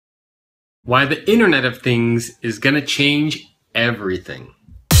Why the Internet of Things is going to change everything.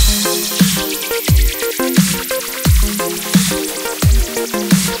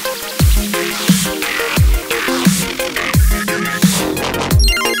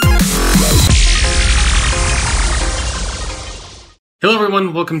 Hello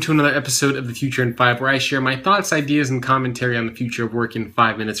everyone, welcome to another episode of The Future in 5, where I share my thoughts, ideas, and commentary on the future of work in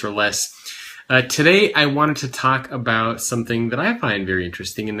 5 minutes or less. Today I wanted to talk about something that I find very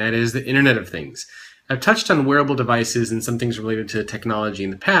interesting, and that is the Internet of Things. I've touched on wearable devices and some things related to technology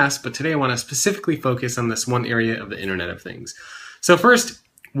in the past, but today I want to specifically focus on this one area of the Internet of Things. So first,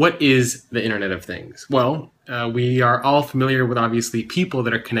 what is the Internet of Things? Well, we are all familiar with, obviously, people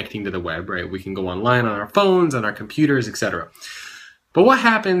that are connecting to the web, right? We can go online on our phones, on our computers, etc. But what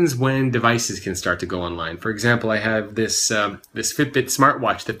happens when devices can start to go online? For example, I have this Fitbit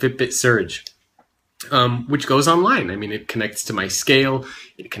smartwatch, the Fitbit Surge, which goes online. I mean, it connects to my scale,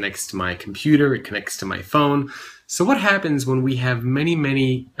 it connects to my computer, it connects to my phone. So what happens when we have many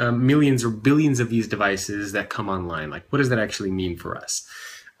millions or billions of these devices that come online? Like, what does that actually mean for us?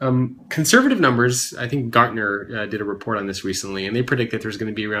 Conservative numbers, I think Gartner did a report on this recently, and they predict that there's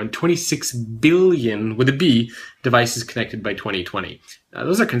going to be around 26 billion, with a B, devices connected by 2020.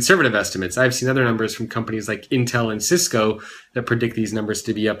 Those are conservative estimates. I've seen other numbers from companies like Intel and Cisco that predict these numbers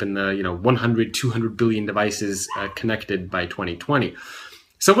to be up in the 100, 200 billion devices connected by 2020.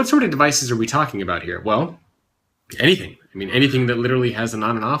 So what sort of devices are we talking about here? Well, anything. I mean, anything that literally has an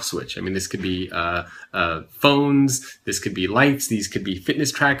on and off switch. I mean, this could be phones, this could be lights, these could be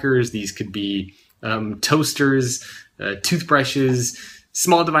fitness trackers, these could be toasters, toothbrushes,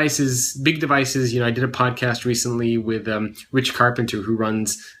 small devices, big devices. I did a podcast recently with Rich Carpenter, who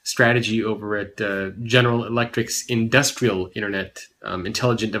runs strategy over at General Electric's Industrial Internet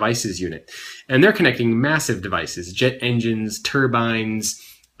Intelligent Devices Unit. And they're connecting massive devices, jet engines, turbines,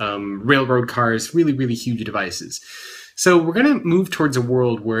 railroad cars, really huge devices. So we're going to move towards a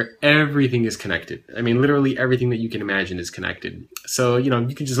world where everything is connected. I mean, literally everything that you can imagine is connected. So, you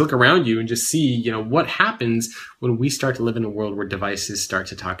can just look around you and just see, what happens when we start to live in a world where devices start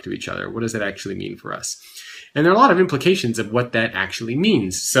to talk to each other. What does that actually mean for us? And there are a lot of implications of what that actually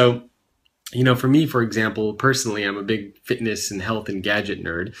means. So, for me, for example, personally, I'm a big fitness and health and gadget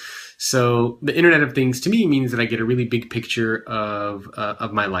nerd. So the Internet of Things to me means that I get a really big picture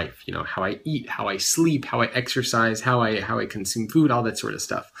of my life. How I eat, how I sleep, how I exercise, how I consume food, all that sort of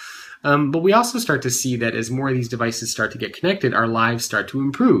stuff. But we also start to see that as more of these devices start to get connected, our lives start to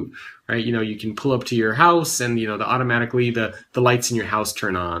improve, right? You can pull up to your house and, automatically the lights in your house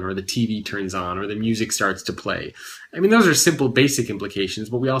turn on, or the TV turns on, or the music starts to play. I mean, those are simple, basic implications,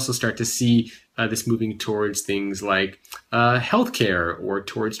 but we also start to see this moving towards things like healthcare, or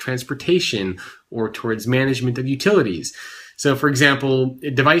towards transportation, or towards management of utilities. So, for example,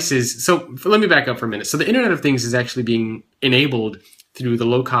 devices. So let me back up for a minute. So the Internet of Things is actually being enabled through the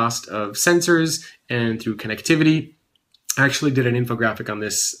low cost of sensors and through connectivity. I actually did an infographic on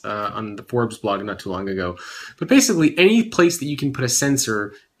this on the Forbes blog not too long ago. But basically, any place that you can put a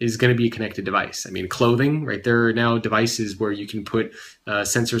sensor is going to be a connected device. I mean, clothing, right? There are now devices where you can put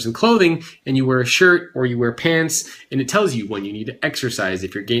sensors in clothing, and you wear a shirt or you wear pants, and it tells you when you need to exercise,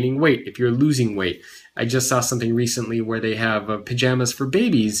 if you're gaining weight, if you're losing weight. I just saw something recently where they have pajamas for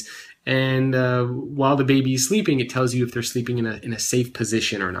babies, and while the baby is sleeping, it tells you if they're sleeping in a safe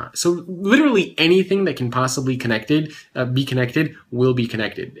position or not. So literally anything that can possibly be connected will be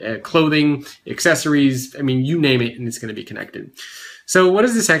connected. Clothing, accessories, I mean, you name it, and it's going to be connected. So what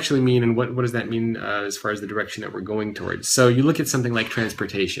does this actually mean, and what does that mean as far as the direction that we're going towards? So you look at something like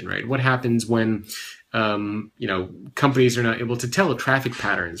transportation, right? What happens when companies are not able to tell traffic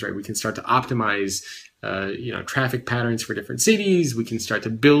patterns, right? We can start to optimize traffic patterns for different cities. We can start to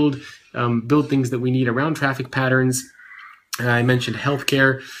build things that we need around traffic patterns. I mentioned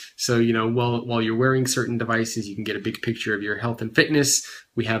healthcare. So, while you're wearing certain devices, you can get a big picture of your health and fitness.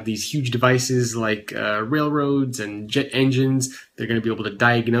 We have these huge devices like railroads and jet engines. They're going to be able to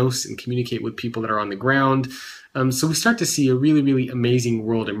diagnose and communicate with people that are on the ground. So we start to see a really amazing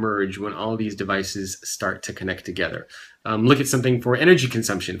world emerge when all these devices start to connect together. Look at something for energy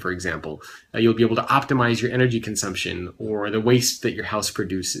consumption, for example. You'll be able to optimize your energy consumption or the waste that your house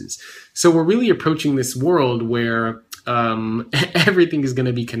produces. So we're really approaching this world where everything is going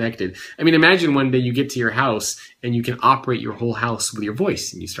to be connected. I mean, imagine one day you get to your house and you can operate your whole house with your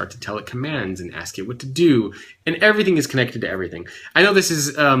voice, and you start to tell it commands and ask it what to do, and everything is connected to everything. I know this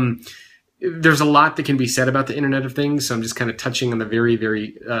is there's a lot that can be said about the Internet of Things, so I'm just kind of touching on the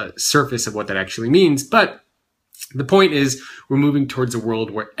very surface of what that actually means. But The point is, we're moving towards a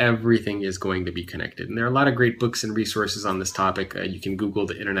world where everything is going to be connected. And there are a lot of great books and resources on this topic. You can Google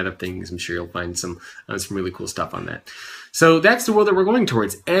the Internet of Things. I'm sure you'll find some really cool stuff on that. So that's the world that we're going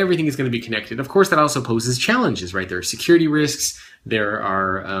towards. Everything is going to be connected. Of course, that also poses challenges, right? There are security risks. There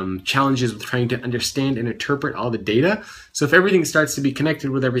are challenges with trying to understand and interpret all the data. So if everything starts to be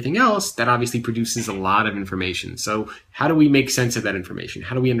connected with everything else, that obviously produces a lot of information. So how do we make sense of that information?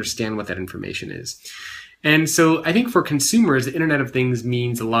 How do we understand what that information is? And so I think for consumers, the Internet of Things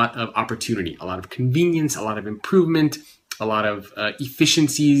means a lot of opportunity, a lot of convenience, a lot of improvement, a lot of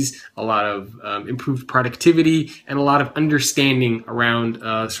efficiencies, a lot of improved productivity, and a lot of understanding around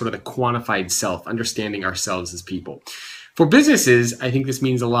sort of the quantified self, understanding ourselves as people. For businesses, I think this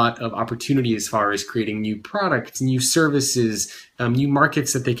means a lot of opportunity as far as creating new products, new services, new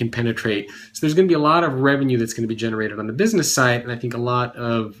markets that they can penetrate. So there's going to be a lot of revenue that's going to be generated on the business side, and I think a lot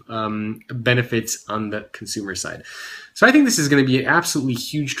of benefits on the consumer side. So I think this is going to be an absolutely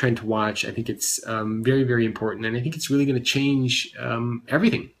huge trend to watch. I think it's very, very important, and I think it's really going to change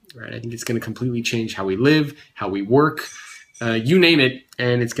everything, right? I think it's going to completely change how we live, how we work, you name it,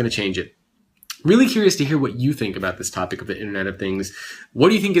 and it's going to change it. Really curious to hear what you think about this topic of the Internet of Things. What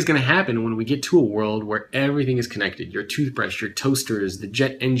do you think is going to happen when we get to a world where everything is connected? Your toothbrush, your toasters, the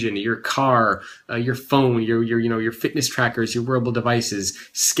jet engine, your car, your phone, your fitness trackers, your wearable devices,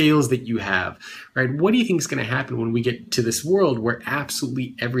 scales that you have, right? What do you think is going to happen when we get to this world where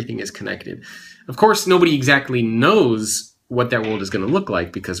absolutely everything is connected? Of course, nobody exactly knows what that world is going to look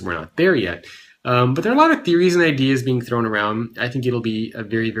like because we're not there yet. But there are a lot of theories and ideas being thrown around. I think it'll be a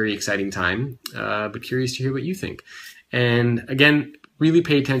very, very exciting time, but curious to hear what you think. And again, really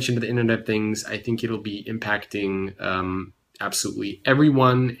pay attention to the Internet of Things. I think it'll be impacting absolutely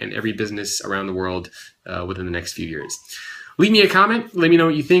everyone and every business around the world within the next few years. Leave me a comment. Let me know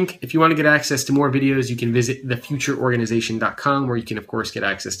what you think. If you want to get access to more videos, you can visit thefutureorganization.com, where you can, of course, get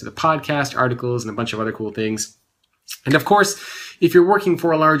access to the podcast, articles, and a bunch of other cool things. And of course, if you're working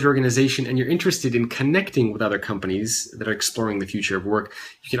for a large organization and you're interested in connecting with other companies that are exploring the future of work,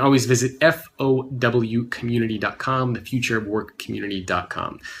 you can always visit FOWcommunity.com,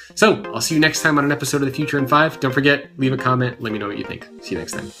 thefutureofworkcommunity.com. So I'll see you next time on an episode of The Future in 5. Don't forget, leave a comment. Let me know what you think. See you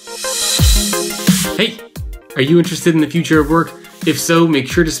next time. Hey, are you interested in the future of work? If so, make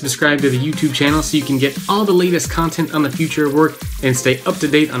sure to subscribe to the YouTube channel so you can get all the latest content on the future of work and stay up to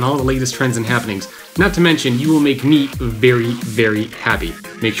date on all the latest trends and happenings. Not to mention, you will make me very, very happy.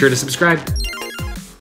 Make sure to subscribe.